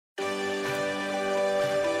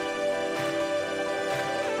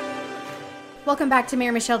Welcome back to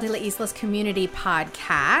Mayor Michelle de la Isla's Community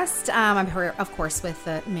Podcast. I'm here, of course, with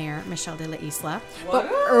Mayor Michelle de la Isla.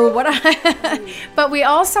 But we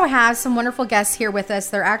also have some wonderful guests here with us.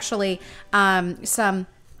 They're actually some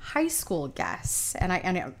high school guests. And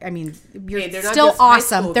I mean, you're still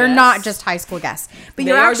awesome. They're not just high school guests. But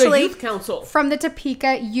you're actually the Youth Council. From the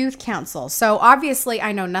Topeka Youth Council. So obviously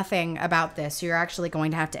I know nothing about this. You're actually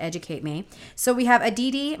going to have to educate me. So we have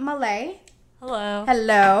Aditi, Malay. Hello.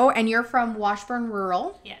 Hello. And you're from Washburn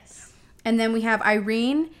Rural. Yes. And then we have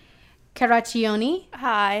Irene, Carachioni.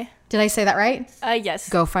 Hi. Did I say that right? Yes.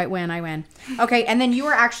 Go fight, win, I win. Okay. And then you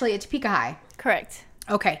were actually at Topeka High. Correct.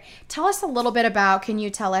 Okay. Tell us a little bit about, can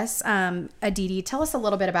you tell us, Aditi, tell us a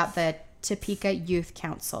little bit about the Topeka Youth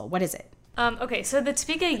Council. What is it? Okay, so the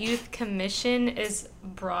Topeka Youth Commission is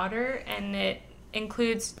broader, and it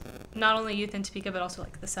includes not only youth in Topeka, but also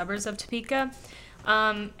like the suburbs of Topeka.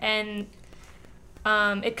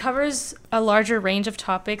 It covers a larger range of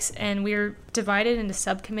topics, and we're divided into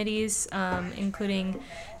subcommittees, including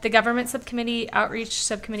the Government Subcommittee, Outreach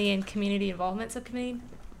Subcommittee, and Community Involvement Subcommittee.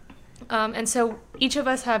 And so each of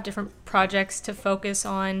us have different projects to focus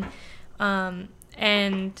on.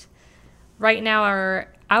 And right now our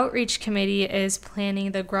Outreach Committee is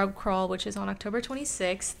planning the Grub Crawl, which is on October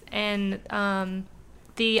 26th. And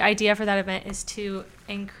the idea for that event is to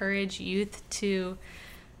encourage youth to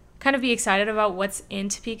kind of be excited about what's in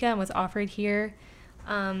Topeka and what's offered here.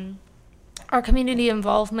 Our community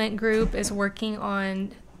involvement group is working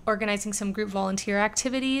on organizing some group volunteer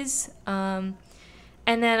activities. And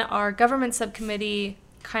then our government subcommittee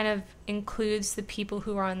kind of includes the people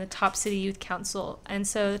who are on the Top City Youth Council. And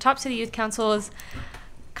so the Top City Youth Council is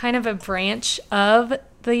kind of a branch of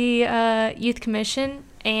the Youth Commission.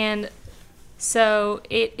 And so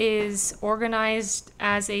it is organized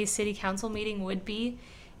as a city council meeting would be.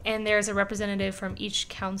 And there's a representative from each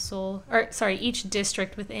each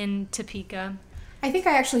district within Topeka. I think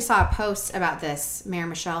I actually saw a post about this, Mayor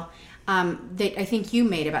Michelle, that I think you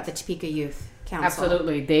made about the Topeka Youth Council.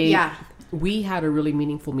 Absolutely. We had a really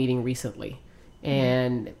meaningful meeting recently,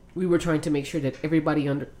 and we were trying to make sure that everybody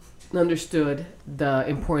understood the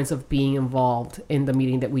importance of being involved in the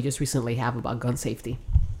meeting that we just recently have about gun safety.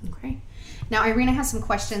 Okay. Now, Irene, I have some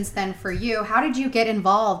questions then for you. How did you get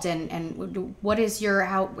involved, and what is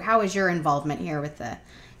how is your involvement here with the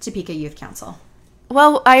Topeka Youth Council?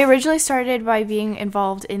 Well, I originally started by being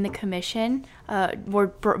involved in the commission.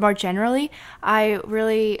 More generally, I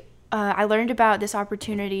learned about this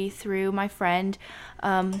opportunity through my friend,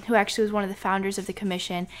 who actually was one of the founders of the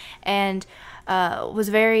commission, and was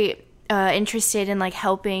very interested in like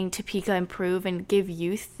helping Topeka improve and give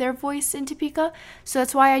youth their voice in Topeka. So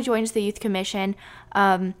that's why I joined the youth commission.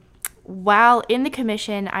 While in the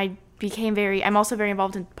commission, I'm also very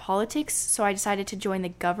involved in politics. So I decided to join the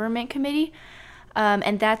government committee.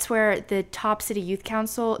 And that's where the Top City Youth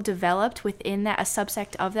Council developed within that, a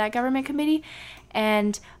subsect of that government committee.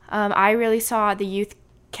 And I really saw the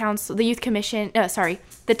Top City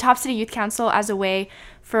Youth Council as a way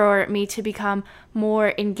for me to become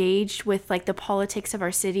more engaged with like the politics of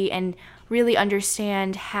our city and really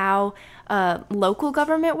understand how local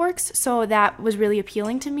government works. So that was really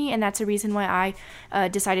appealing to me, and that's a reason why I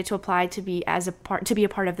decided to apply to be a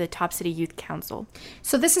part of the Top City Youth Council.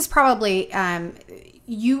 So this is probably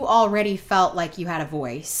you already felt like you had a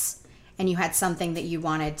voice and you had something that you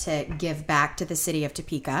wanted to give back to the city of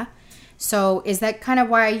Topeka. So is that kind of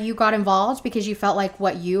why you got involved? Because you felt like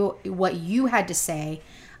what you had to say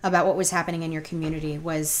about what was happening in your community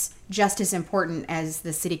was just as important as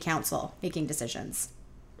the city council making decisions?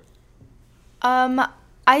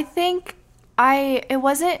 I think it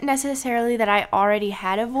wasn't necessarily that I already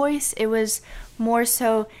had a voice. It was more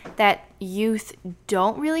so that youth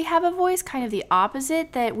don't really have a voice, kind of the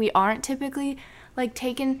opposite, that we aren't typically like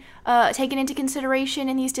taken into consideration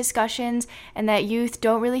in these discussions, and that youth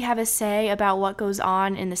don't really have a say about what goes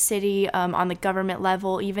on in the city, on the government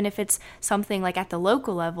level, even if it's something like at the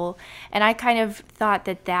local level. And I kind of thought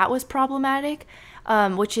that was problematic,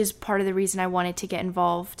 which is part of the reason I wanted to get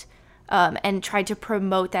involved, and tried to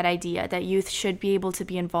promote that idea that youth should be able to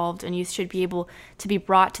be involved and youth should be able to be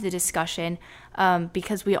brought to the discussion,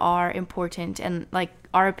 because we are important, and like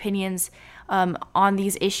our opinions on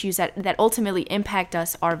these issues that ultimately impact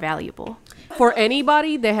us are valuable. For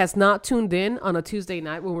anybody that has not tuned in on a Tuesday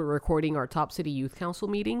night when we're recording our Top City Youth Council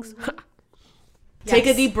meetings, take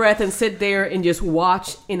a deep breath and sit there and just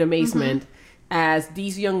watch in amazement as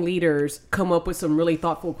these young leaders come up with some really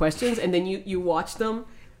thoughtful questions, and then you watch them.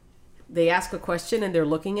 They ask a question and they're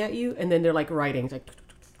looking at you, and then they're like writing, like,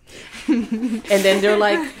 and then they're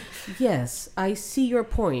like, yes, I see your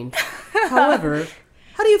point. However,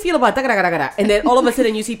 how do you feel about that? And then all of a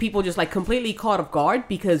sudden you see people just like completely caught off guard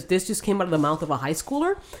because this just came out of the mouth of a high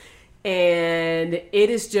schooler. And it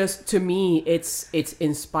is just, to me, it's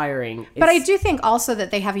inspiring. But I do think also that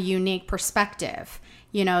they have a unique perspective.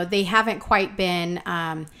 You know, they haven't quite been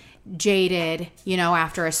jaded, you know,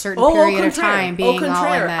 after a certain period of time being all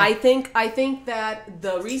in that. I think that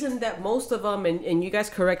the reason that most of them, and you guys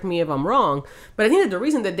correct me if I'm wrong, but I think that the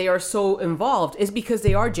reason that they are so involved is because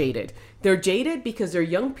they are jaded. They're jaded because they're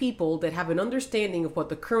young people that have an understanding of what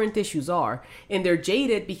the current issues are. And they're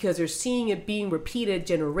jaded because they're seeing it being repeated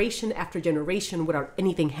generation after generation without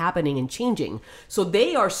anything happening and changing. So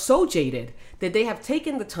they are so jaded that they have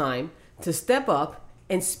taken the time to step up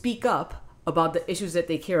and speak up about the issues that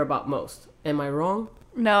they care about most. Am I wrong?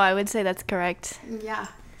 No, I would say that's correct. Yeah.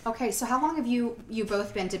 Okay, so how long have you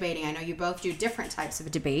both been debating? I know you both do different types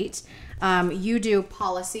of debate. You do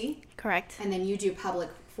policy. Correct. And then you do public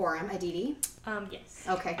forum, Aditi. Yes.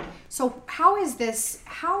 Okay. So how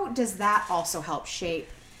does that also help shape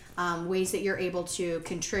ways that you're able to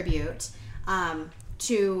contribute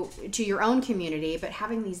to your own community, but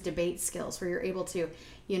having these debate skills where you're able to,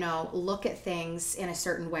 you know, look at things in a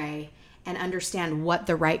certain way and understand what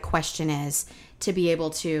the right question is to be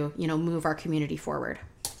able to, you know, move our community forward?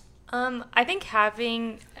 I think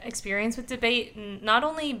having experience with debate not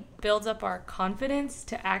only builds up our confidence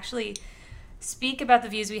to actually speak about the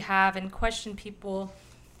views we have and question people,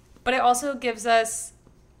 but it also gives us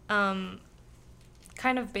kind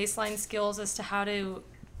of baseline skills as to how to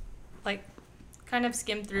like kind of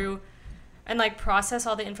skim through and like process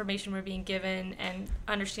all the information we're being given and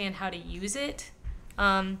understand how to use it.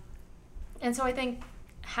 And so I think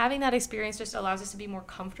having that experience just allows us to be more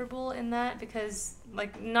comfortable in that, because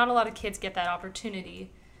like not a lot of kids get that opportunity.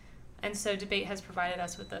 And so debate has provided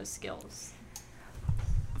us with those skills.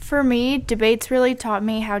 For me, debates really taught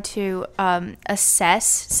me how to assess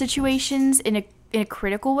situations in a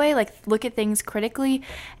critical way, like look at things critically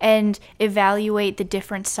and evaluate the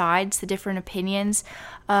different sides, the different opinions,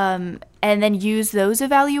 and then use those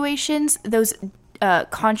evaluations, those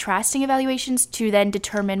contrasting evaluations, to then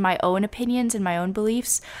determine my own opinions and my own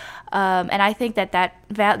beliefs. And I think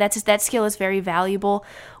that skill is very valuable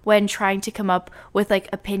when trying to come up with like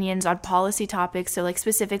opinions on policy topics. So like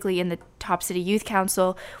specifically in the Top City Youth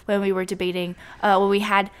Council, when we were debating, when we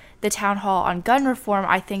had the town hall on gun reform,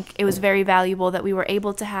 I think it was very valuable that we were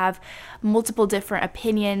able to have multiple different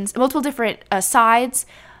opinions, multiple different sides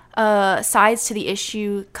to the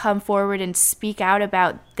issue come forward and speak out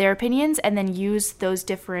about their opinions, and then use those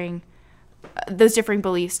differing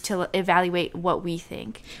beliefs to evaluate what we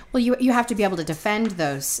think. Well, you have to be able to defend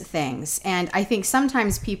those things. And I think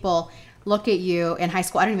sometimes people look at you in high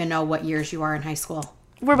school. I don't even know what years you are in high school.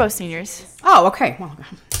 We're both seniors. Oh, okay. Well,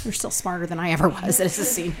 you're still smarter than I ever was as a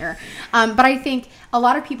senior. But I think a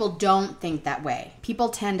lot of people don't think that way. People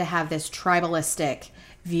tend to have this tribalistic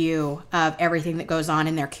view of everything that goes on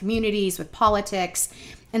in their communities with politics.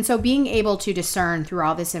 And so being able to discern through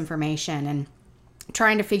all this information and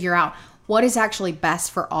trying to figure out what is actually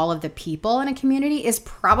best for all of the people in a community is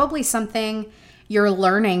probably something you're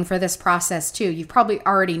learning for this process too. You probably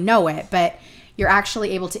already know it, but you're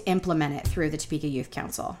actually able to implement it through the Topeka Youth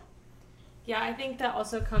Council. Yeah, I think that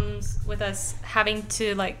also comes with us having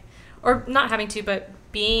to or not having to, but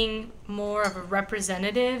being more of a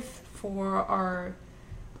representative for our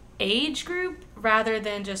age group rather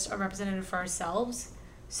than just a representative for ourselves.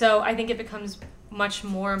 So I think it becomes much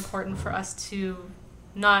more important for us to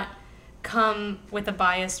not come with a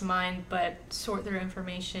biased mind, but sort through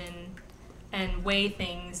information and weigh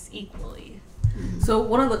things equally. So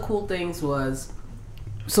one of the cool things was,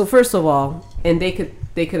 so first of all, and they could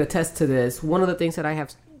attest to this, one of the things that I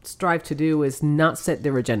have strived to do is not set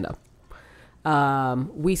their agenda.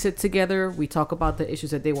 We sit together, we talk about the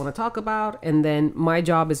issues that they want to talk about, and then my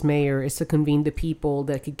job as mayor is to convene the people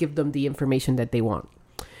that could give them the information that they want.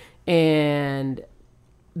 And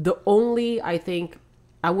the only, I think,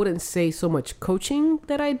 I wouldn't say so much coaching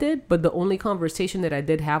that I did, but the only conversation that I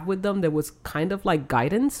did have with them that was kind of like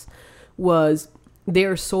guidance was they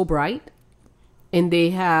are so bright and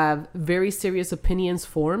they have very serious opinions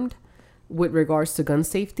formed with regards to gun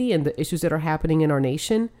safety and the issues that are happening in our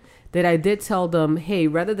nation, that I did tell them, hey,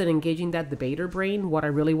 rather than engaging that debater brain, what I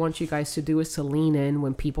really want you guys to do is to lean in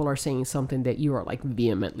when people are saying something that you are like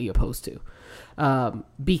vehemently opposed to.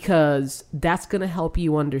 Because that's going to help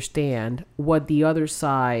you understand what the other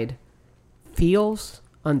side feels,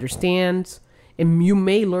 understands, and you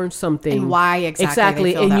may learn something. And why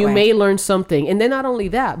exactly they feel and that you way. may learn something. And then not only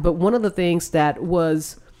that, but one of the things that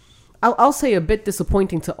was I'll say a bit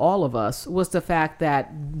disappointing to all of us was the fact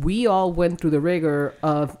that we all went through the rigor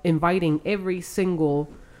of inviting every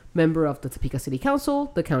single member of the Topeka City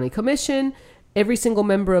Council, the County Commission, every single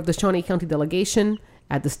member of the Shawnee County delegation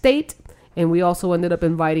at the state, and we also ended up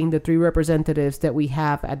inviting the 3 representatives that we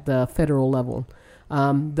have at the federal level.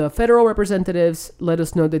 The federal representatives let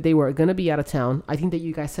us know that they were going to be out of town. I think that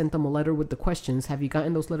you guys sent them a letter with the questions. Have you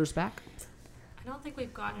gotten those letters back? I don't think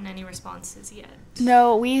we've gotten any responses yet.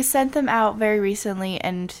 No, we sent them out very recently,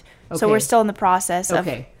 and so we're still in the process of...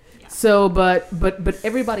 Okay. Yeah. So, but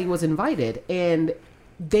everybody was invited, and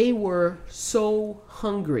they were so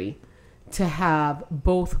hungry to have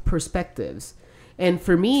both perspectives. And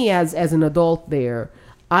for me, as an adult there,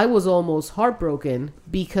 I was almost heartbroken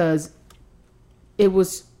because it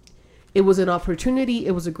was an opportunity.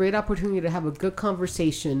 It was a great opportunity to have a good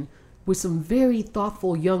conversation with some very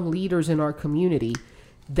thoughtful young leaders in our community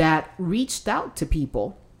that reached out to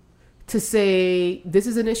people to say, this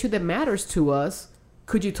is an issue that matters to us.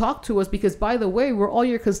 Could you talk to us? Because, by the way, we're all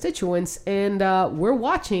your constituents, and we're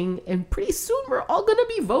watching, and pretty soon we're all going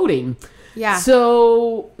to be voting. Yeah.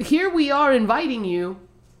 So here we are inviting you.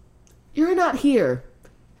 You're not here.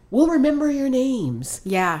 We'll remember your names.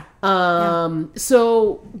 Yeah.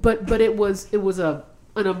 So, but it was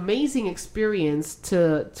an amazing experience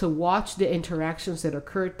to watch the interactions that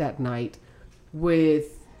occurred that night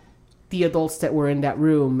with the adults that were in that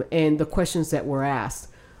room and the questions that were asked.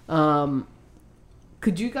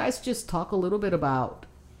 Could you guys just talk a little bit about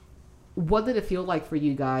what did it feel like for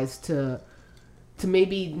you guys to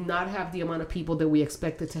maybe not have the amount of people that we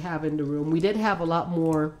expected to have in the room? We did have a lot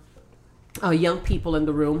more young people in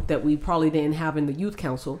the room that we probably didn't have in the youth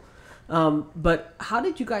council. But how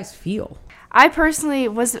did you guys feel? I personally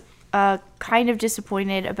was kind of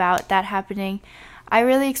disappointed about that happening. I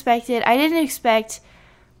didn't expect,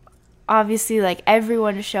 obviously, like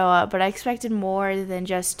everyone to show up, but I expected more than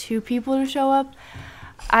just 2 people to show up.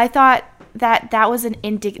 I thought that was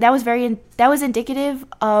indicative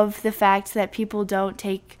of the fact that people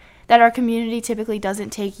that our community typically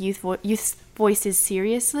doesn't take youth voices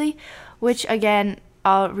seriously, which again,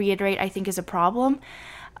 I'll reiterate, I think is a problem.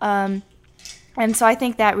 And so I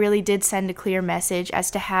think that really did send a clear message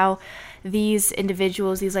as to how these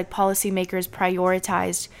individuals, these like policymakers,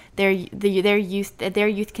 prioritized their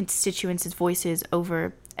youth constituents' voices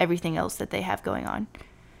over everything else that they have going on.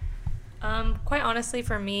 Quite honestly,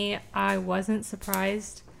 for me, I wasn't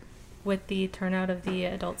surprised with the turnout of the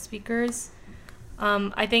adult speakers.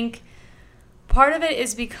 I think part of it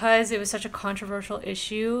is because it was such a controversial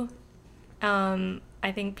issue.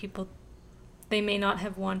 I think they may not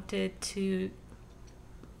have wanted to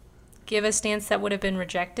give a stance that would have been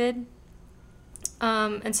rejected.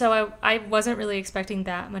 And so I wasn't really expecting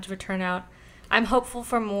that much of a turnout. I'm hopeful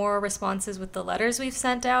for more responses with the letters we've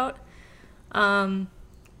sent out.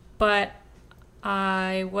 But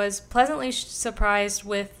I was pleasantly surprised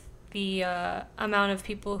with the amount of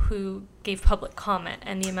people who gave public comment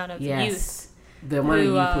and the amount of youth. The amount of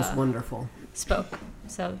youth was wonderful. Spoke.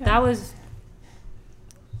 So that was,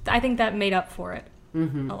 I think that made up for it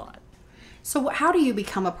a lot. So how do you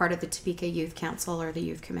become a part of the Topeka Youth Council or the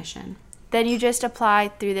Youth Commission? Then you just apply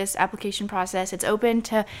through this application process. It's open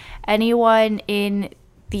to anyone in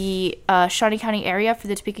the Shawnee County area for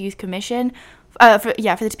the Topeka Youth Commission. For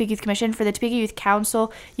the Topeka Youth Commission. For the Topeka Youth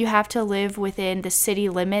Council, you have to live within the city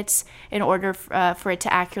limits in order for it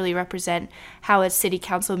to accurately represent how a city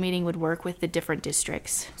council meeting would work with the different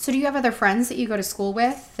districts. So do you have other friends that you go to school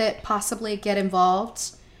with that possibly get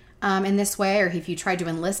involved in this way? Or have you tried to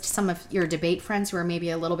enlist some of your debate friends who are maybe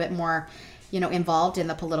a little bit more, involved in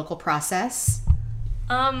the political process?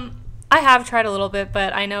 I have tried a little bit,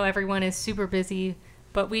 but I know everyone is super busy.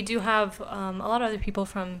 But we do have a lot of other people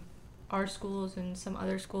from our schools and some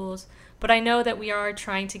other schools. But I know that we are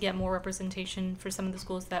trying to get more representation for some of the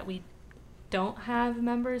schools that we don't have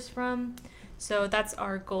members from. So that's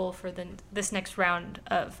our goal for this next round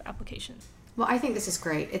of applications. Well, I think this is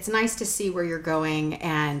great. It's nice to see where you're going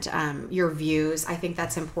and your views. I think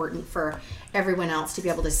that's important for everyone else to be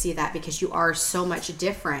able to see that, because you are so much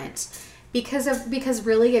different because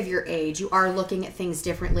really of your age. You are looking at things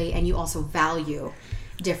differently, and you also value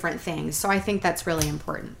different things. So I think that's really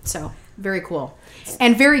important. So very cool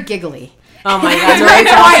and very giggly. Oh my God, no,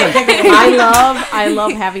 it's awesome. I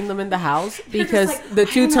love having them in the house, because the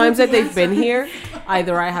 2 times that they've been here,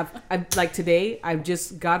 either like today, I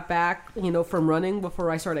just got back, from running before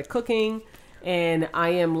I started cooking, and I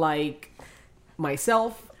am like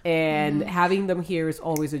myself, and having them here is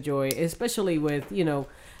always a joy, especially with,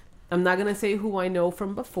 I'm not going to say who I know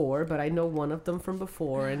from before, but I know one of them from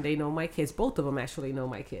before, and they know my kids. Both of them actually know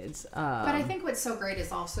my kids. But I think what's so great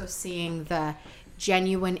is also seeing the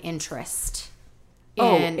genuine interest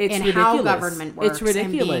it's in how government works and being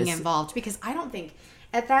ridiculous. involved. Because I don't think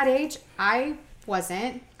at that age I was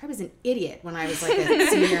an idiot when I was like a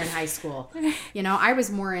senior in high school. You know, I was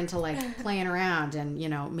more into like playing around and, you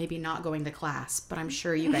know, maybe not going to class, but I'm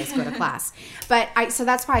sure you guys go to class. But so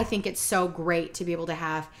that's why I think it's so great to be able to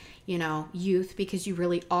have, you know, youth, because you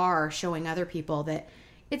really are showing other people that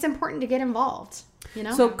it's important to get involved, you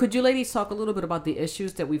know? So could you ladies talk a little bit about the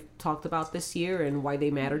issues that we've talked about this year and why they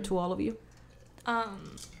matter to all of you?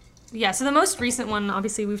 Yeah, so the most recent one,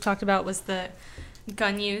 obviously, we've talked about was the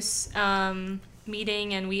gun use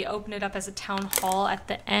meeting, and we opened it up as a town hall at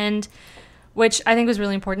the end, which I think was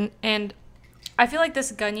really important. And I feel like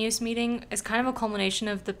this gun use meeting is kind of a culmination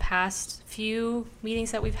of the past few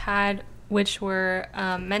meetings that we've had, which were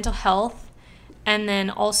mental health, and then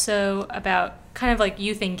also about kind of like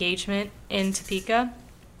youth engagement in Topeka.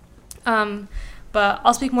 But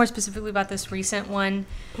I'll speak more specifically about this recent one.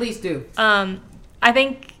 Please do. I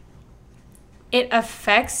think it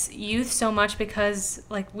affects youth so much because,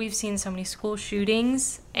 like, we've seen so many school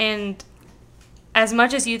shootings, and as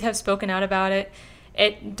much as youth have spoken out about it,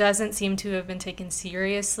 it doesn't seem to have been taken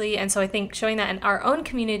seriously. And so I think showing that in our own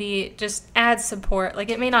community just adds support.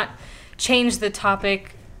 Like, it may not change the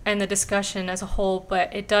topic and the discussion as a whole,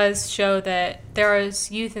 but it does show that there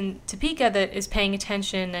is youth in Topeka that is paying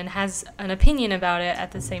attention and has an opinion about it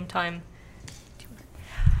at the same time.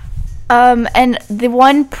 And the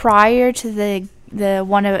one prior to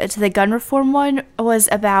the gun reform one was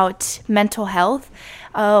about mental health.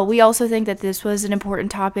 We also think that this was an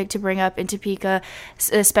important topic to bring up in Topeka,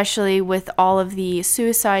 especially with all of the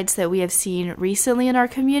suicides that we have seen recently in our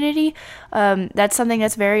community. That's something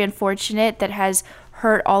that's very unfortunate, that has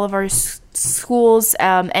hurt all of our schools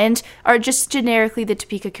and are just generically the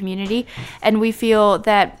Topeka community. And we feel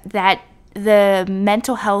that the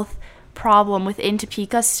mental health problem within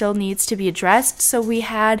Topeka still needs to be addressed. So we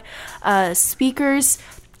had speakers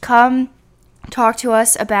come talk to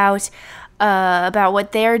us about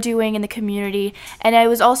what they're doing in the community, and it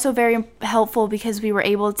was also very helpful because we were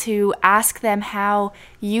able to ask them how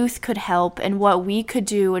youth could help and what we could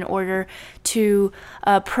do in order to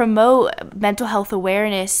promote mental health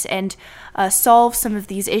awareness and solve some of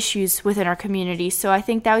these issues within our community. So I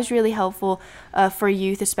think that was really helpful for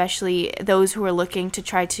youth, especially those who are looking to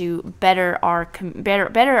try to better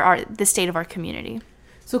the state of our community.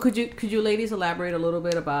 So could you ladies elaborate a little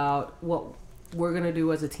bit about what we're gonna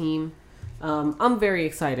do as a team? I'm very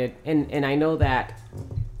excited, and I know that,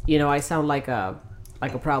 you know, I sound like a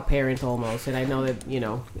proud parent almost, and I know that, you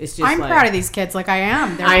know, it's just I'm proud of these kids, like I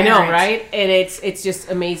am. I know, right? And it's just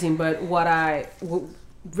amazing. But what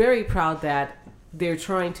very proud that they're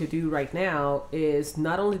trying to do right now is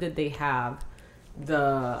not only did they have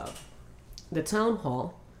the town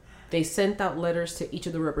hall, they sent out letters to each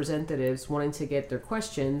of the representatives wanting to get their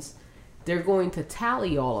questions. They're going to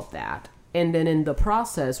tally all of that. And then in the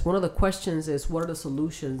process, one of the questions is, what are the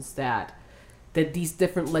solutions that these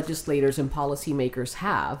different legislators and policymakers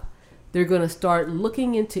have? They're going to start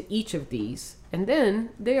looking into each of these, and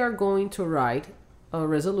then they are going to write a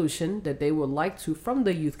resolution that they would like to, from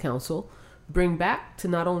the Youth Council, bring back to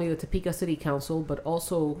not only the Topeka City Council, but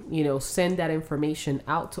also, you know, send that information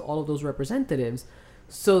out to all of those representatives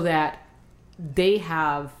so that they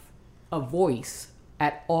have a voice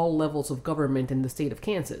at all levels of government in the state of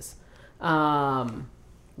Kansas.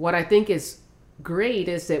 What I think is great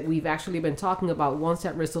is that we've actually been talking about, once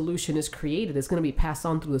that resolution is created, it's going to be passed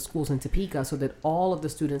on through the schools in Topeka so that all of the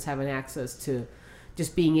students have an access to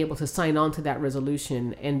just being able to sign on to that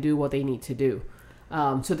resolution and do what they need to do.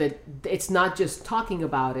 So that it's not just talking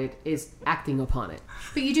about it, it's acting upon it.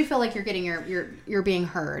 But you do feel like you're getting you're being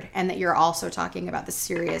heard, and that you're also talking about the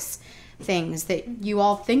serious things that you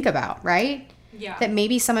all think about, right? Yeah. That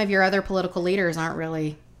maybe some of your other political leaders aren't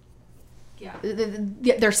really. Yeah.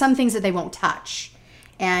 There's some things that they won't touch,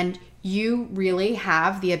 and you really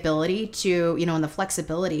have the ability to, you know, and the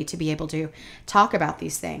flexibility to be able to talk about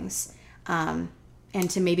these things, and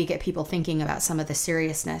to maybe get people thinking about some of the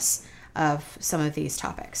seriousness of some of these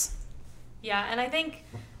topics. Yeah, and I think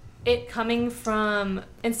it coming from,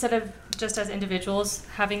 instead of just as individuals,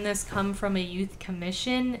 having this come from a youth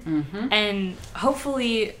commission, and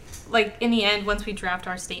hopefully, like, in the end, once we draft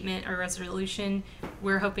our statement or resolution,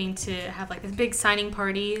 we're hoping to have like this big signing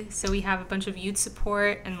party, so we have a bunch of youth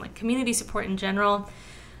support and like community support in general.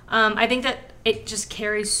 I think that it just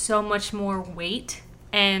carries so much more weight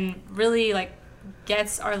and really like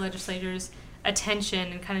gets our legislators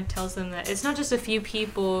attention and kind of tells them that it's not just a few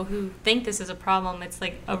people who think this is a problem. It's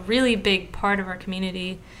like a really big part of our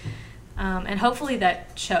community. And hopefully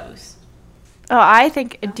that shows. Oh, I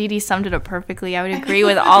think Aditi summed it up perfectly. I would agree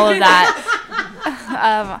with all of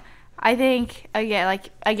that. I think,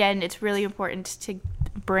 again, it's really important to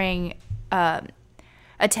bring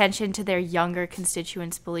attention to their younger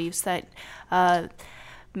constituents' beliefs that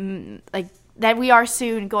that we are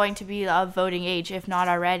soon going to be of voting age, if not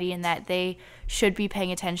already, and that they should be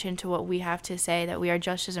paying attention to what we have to say, that we are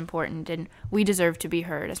just as important and we deserve to be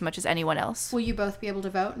heard as much as anyone else. Will you both be able to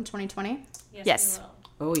vote in 2020? Yes. Yes. We will.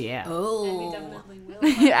 Oh, yeah. And we definitely will.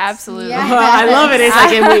 Yeah, absolutely. Yeah. I love it. It's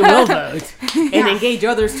like, and we will vote and engage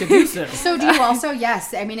others to do so. So do you also,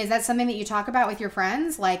 yes, I mean, is that something that you talk about with your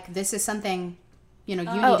friends? Like, this is something, you need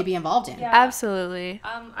to be involved in. Yeah. Absolutely.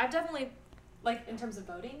 I've definitely, like, in terms of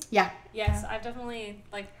voting. Yeah. Yes, I've definitely,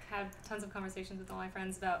 like, had tons of conversations with all my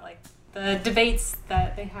friends about, like, the debates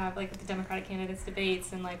that they have, like, the Democratic candidates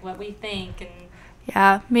debates and, like, what we think and...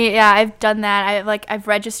 I've done that. I've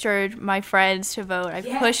registered my friends to vote. I've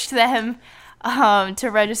pushed them to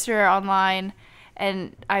register online,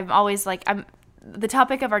 and I'm always the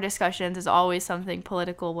topic of our discussions is always something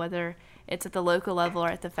political, whether it's at the local level or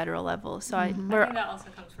at the federal level. So I think that also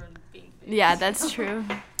comes from being big. Yeah, that's true.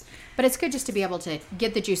 But it's good just to be able to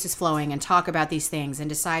get the juices flowing and talk about these things and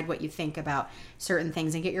decide what you think about certain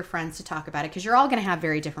things and get your friends to talk about it, because you're all going to have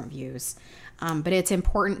very different views. But it's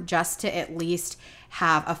important just to at least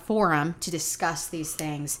have a forum to discuss these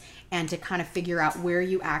things and to kind of figure out where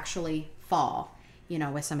you actually fall,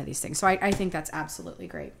 with some of these things. So I think that's absolutely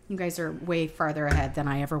great. You guys are way farther ahead than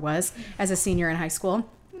I ever was as a senior in high school.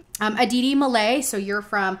 Aditi, Malay, so you're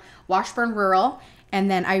from Washburn Rural, and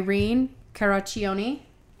then Irene, Carachioni.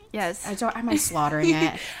 Yes. Am I slaughtering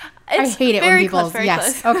it? I hate it when people. Close,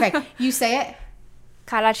 yes. close. Okay. You say it.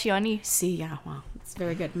 Carachioni. See, yeah. Well, it's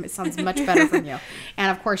very good. It sounds much better from you.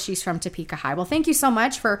 And of course, she's from Topeka High. Well, thank you so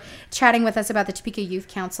much for chatting with us about the Topeka Youth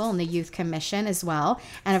Council and the Youth Commission as well.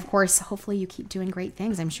 And of course, hopefully you keep doing great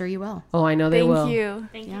things. I'm sure you will. Oh, I know they will. Thank you.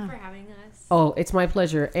 Thank you for having us. Oh, it's my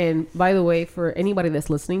pleasure. And by the way, for anybody that's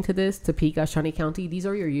listening to this, Topeka, Shawnee County, these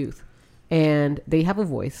are your youth. And they have a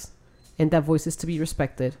voice. And that voice is to be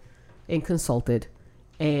respected and consulted.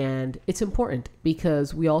 And it's important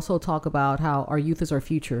because we also talk about how our youth is our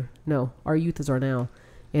future. No, our youth is our now.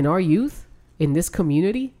 And our youth in this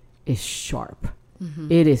community is sharp.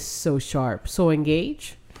 Mm-hmm. It is so sharp. So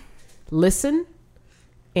engage, listen,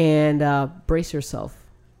 and brace yourself,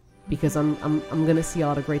 because I'm going to see a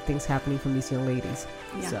lot of great things happening from these young ladies.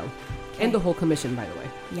 Yeah. So, and the whole commission, by the way.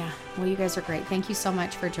 Yeah. Well, you guys are great. Thank you so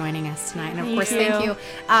much for joining us tonight. And of Thank course, you. thank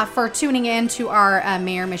you for tuning in to our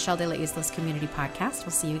Mayor Michelle de la Isla's Community Podcast.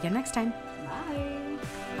 We'll see you again next time.